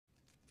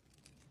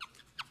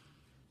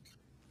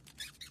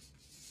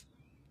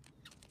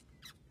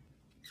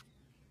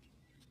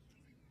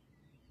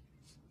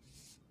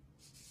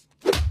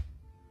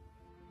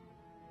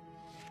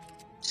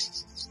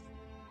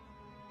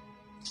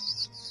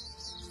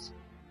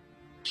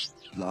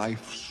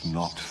Life's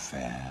not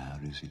fair,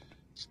 is it?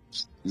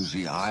 You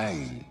see,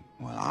 I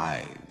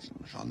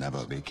shall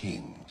never be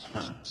king.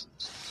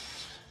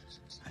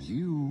 And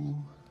you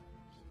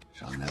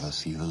shall never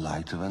see the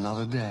light of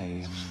another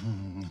day.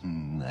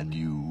 And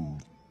you...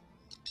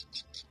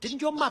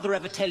 Didn't your mother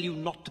ever tell you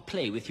not to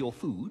play with your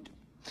food?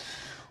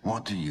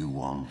 What do you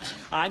want?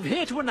 I'm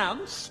here to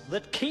announce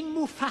that King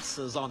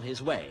Mufasa's on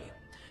his way.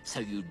 So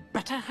you'd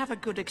better have a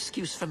good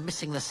excuse for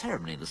missing the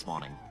ceremony this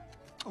morning.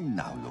 Oh,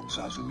 now look,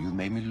 Zazu, you've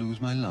made me lose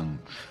my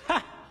lunch.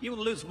 Ha! You'll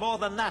lose more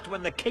than that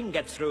when the king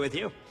gets through with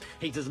you.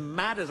 He's as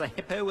mad as a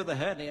hippo with a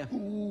hernia.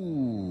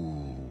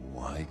 Ooh,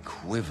 I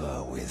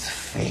quiver with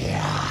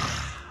fear.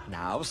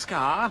 Now,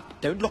 Scar,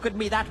 don't look at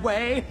me that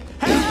way.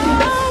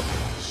 Help!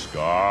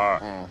 Scar.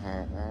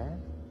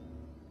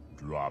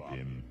 Drop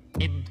him.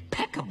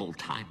 Impeccable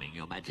timing,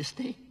 Your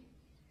Majesty.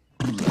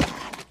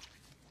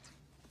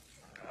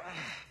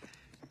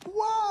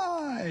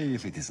 Why,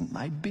 if it isn't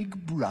my big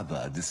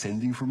brother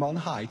descending from on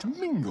high to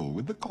mingle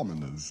with the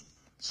commoners?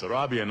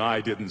 Sarabi and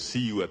I didn't see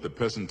you at the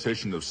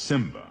presentation of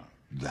Simba.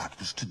 That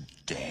was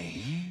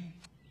today?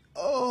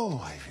 Oh,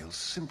 I feel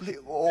simply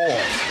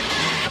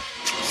awful.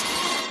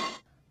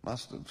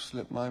 Must have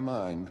slipped my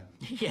mind.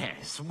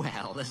 Yes,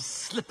 well, as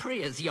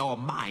slippery as your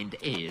mind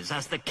is,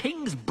 as the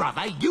king's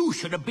brother, you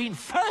should have been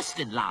first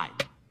in line.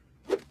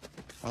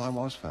 Well, I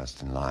was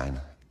first in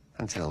line,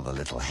 until the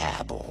little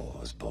hairball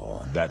was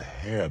born. That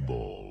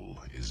hairball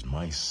is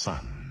my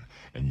son,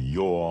 and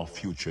your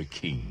future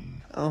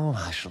king. Oh,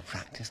 I shall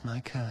practice my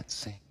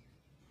curtsy.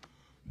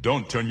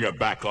 Don't turn your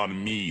back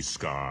on me,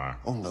 Scar.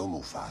 Oh, no,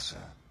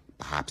 Mufasa.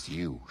 Perhaps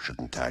you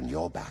shouldn't turn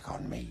your back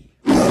on me.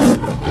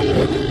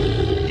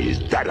 Is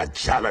that a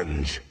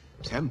challenge?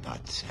 Temper.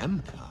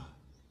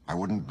 I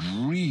wouldn't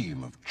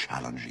dream of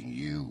challenging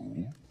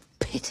you.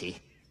 Pity.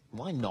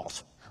 Why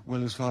not?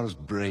 Well, as far as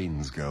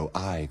brains go,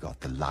 I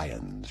got the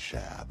lion's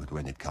share, but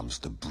when it comes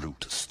to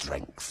brute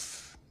strength...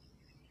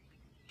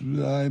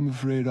 I'm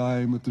afraid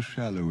I'm at the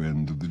shallow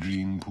end of the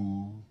gene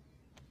pool.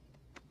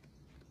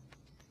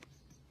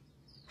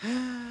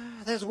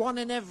 There's one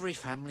in every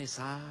family,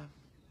 sire.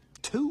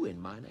 2 in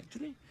mine,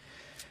 actually.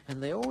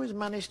 And they always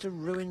manage to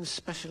ruin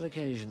special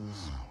occasions.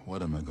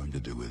 What am I going to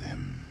do with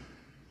him?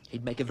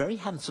 He'd make a very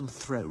handsome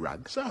throw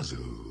rug.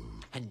 Zazu.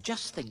 And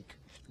just think,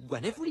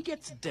 whenever he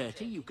gets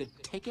dirty, you could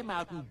take him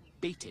out and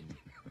beat him.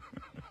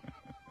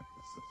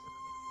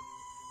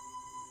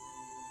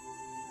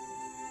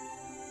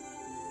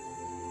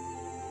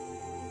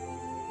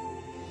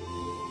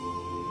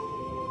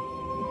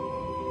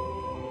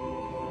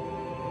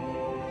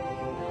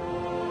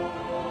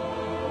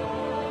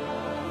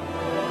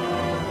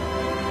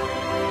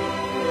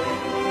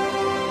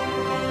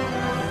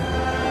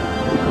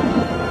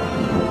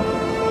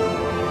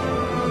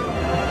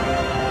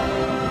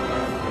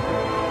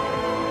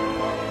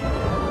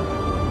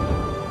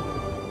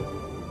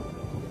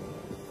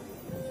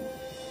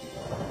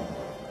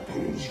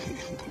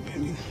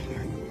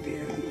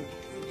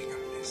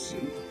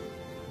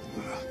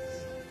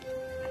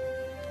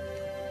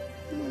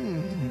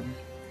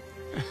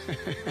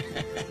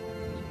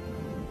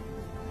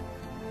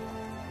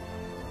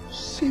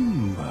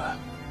 Simba.